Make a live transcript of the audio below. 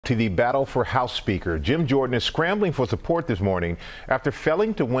To the battle for House Speaker, Jim Jordan is scrambling for support this morning after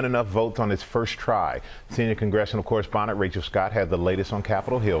failing to win enough votes on his first try. Senior congressional correspondent Rachel Scott had the latest on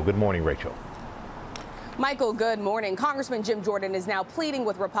Capitol Hill. Good morning, Rachel. Michael, good morning. Congressman Jim Jordan is now pleading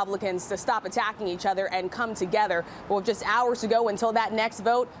with Republicans to stop attacking each other and come together. But with just hours to go until that next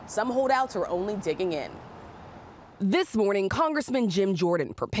vote, some holdouts are only digging in. This morning, Congressman Jim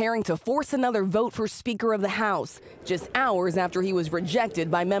Jordan preparing to force another vote for Speaker of the House, just hours after he was rejected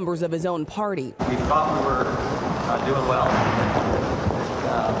by members of his own party. We thought we were doing well,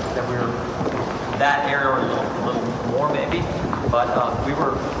 that we were that area or a little more maybe, but we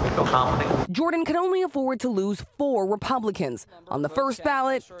feel confident. Jordan could only afford to lose 4 Republicans. On the first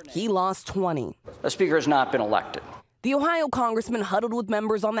ballot, he lost 20. The Speaker has not been elected. The Ohio congressman huddled with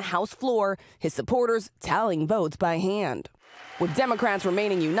members on the House floor, his supporters tallying votes by hand. With Democrats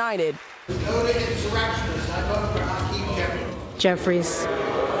remaining united, Jeffries.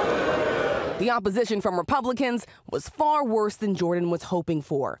 The opposition from Republicans was far worse than Jordan was hoping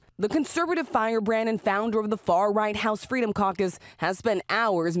for. The conservative firebrand and founder of the far-right House Freedom Caucus has spent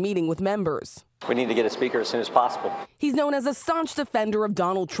hours meeting with members. We need to get a speaker as soon as possible. He's known as a staunch defender of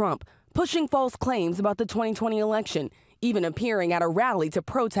Donald Trump, pushing false claims about the 2020 election, even appearing at a rally to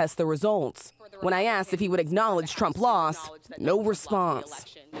protest the results. When I asked if he would acknowledge Trump lost, no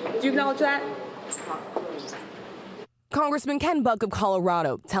response. Do you acknowledge that? Congressman Ken Buck of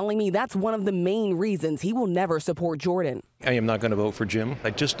Colorado telling me that's one of the main reasons he will never support Jordan. I am not going to vote for Jim. I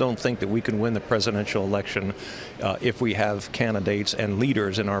just don't think that we can win the presidential election if we have candidates and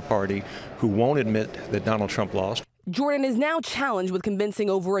leaders in our party who won't admit that Donald Trump lost. Jordan is now challenged with convincing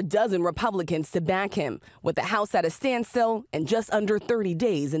over a dozen Republicans to back him, with the House at a standstill and just under 30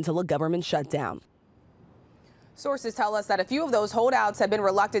 days until a government shutdown. Sources tell us that a few of those holdouts have been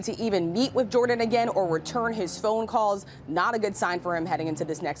reluctant to even meet with Jordan again or return his phone calls. Not a good sign for him heading into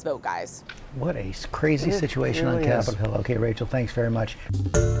this next vote, guys. What a crazy situation on Capitol Hill. Okay, Rachel, thanks very much.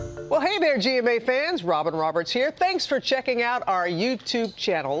 Well, hey there, GMA fans. Robin Roberts here. Thanks for checking out our YouTube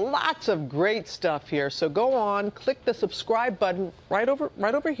channel. Lots of great stuff here. So go on, click the subscribe button right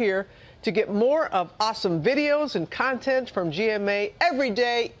over here to get more of awesome videos and content from GMA every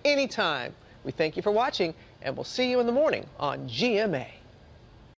day, anytime. We thank you for watching, and we'll see you in the morning on GMA.